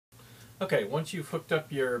Okay, once you've hooked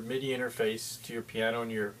up your MIDI interface to your piano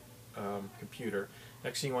and your computer,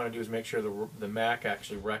 next thing you want to do is make sure the Mac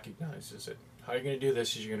actually recognizes it. How you're going to do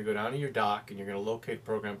this is you're going to go down to your dock and you're going to locate a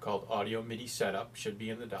program called Audio MIDI Setup. Should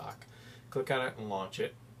be in the dock. Click on it and launch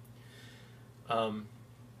it. And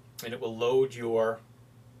it will load your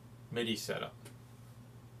MIDI setup.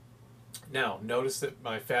 Now, notice that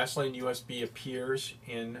my Fastlane USB appears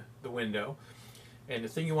in the window. And the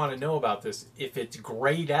thing you want to know about this, if it's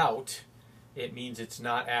grayed out, it means it's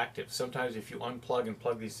not active. Sometimes if you unplug and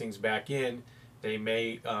plug these things back in, they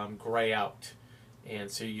may gray out.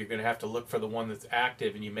 And so you're going to have to look for the one that's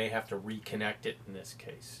active, and you may have to reconnect it in this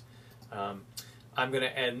case. I'm going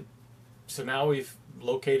to end. So now we've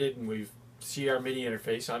located and we've see our MIDI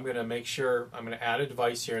interface. I'm going to make sure, I'm going to add a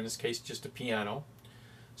device here, in this case just a piano.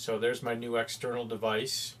 So there's my new external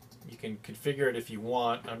device. You can configure it if you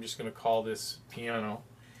want. I'm just going to call this piano.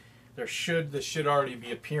 This should already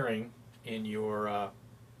be appearing in your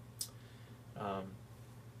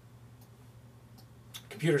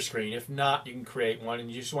computer screen. If not, you can create one,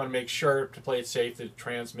 and you just want to make sure to play it safe that it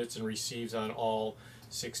transmits and receives on all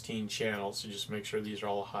 16 channels. So just make sure these are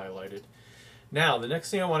all highlighted. Now, the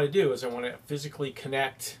next thing I want to do is I want to physically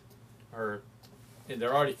connect, or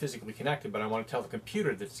they're already physically connected, but I want to tell the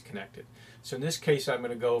computer that it's connected. So in this case, I'm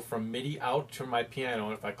going to go from MIDI out to my piano,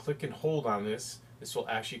 and if I click and hold on this, this will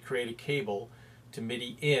actually create a cable to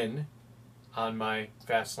MIDI in on my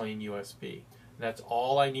Fastlane USB. And that's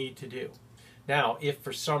all I need to do. Now, if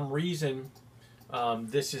for some reason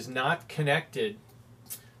this is not connected,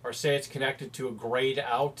 or say it's connected to a grayed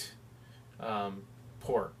out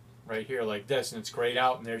port, right here like this, and it's grayed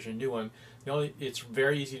out and there's your new one, it's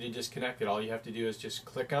very easy to disconnect it. All you have to do is just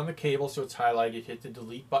click on the cable so it's highlighted, hit the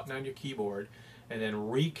delete button on your keyboard, and then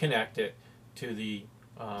reconnect it to the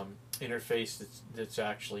interface that's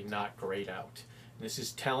actually not grayed out. And this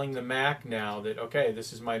is telling the Mac now that, okay,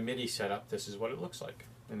 this is my MIDI setup, this is what it looks like.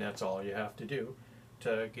 And that's all you have to do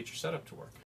to get your setup to work.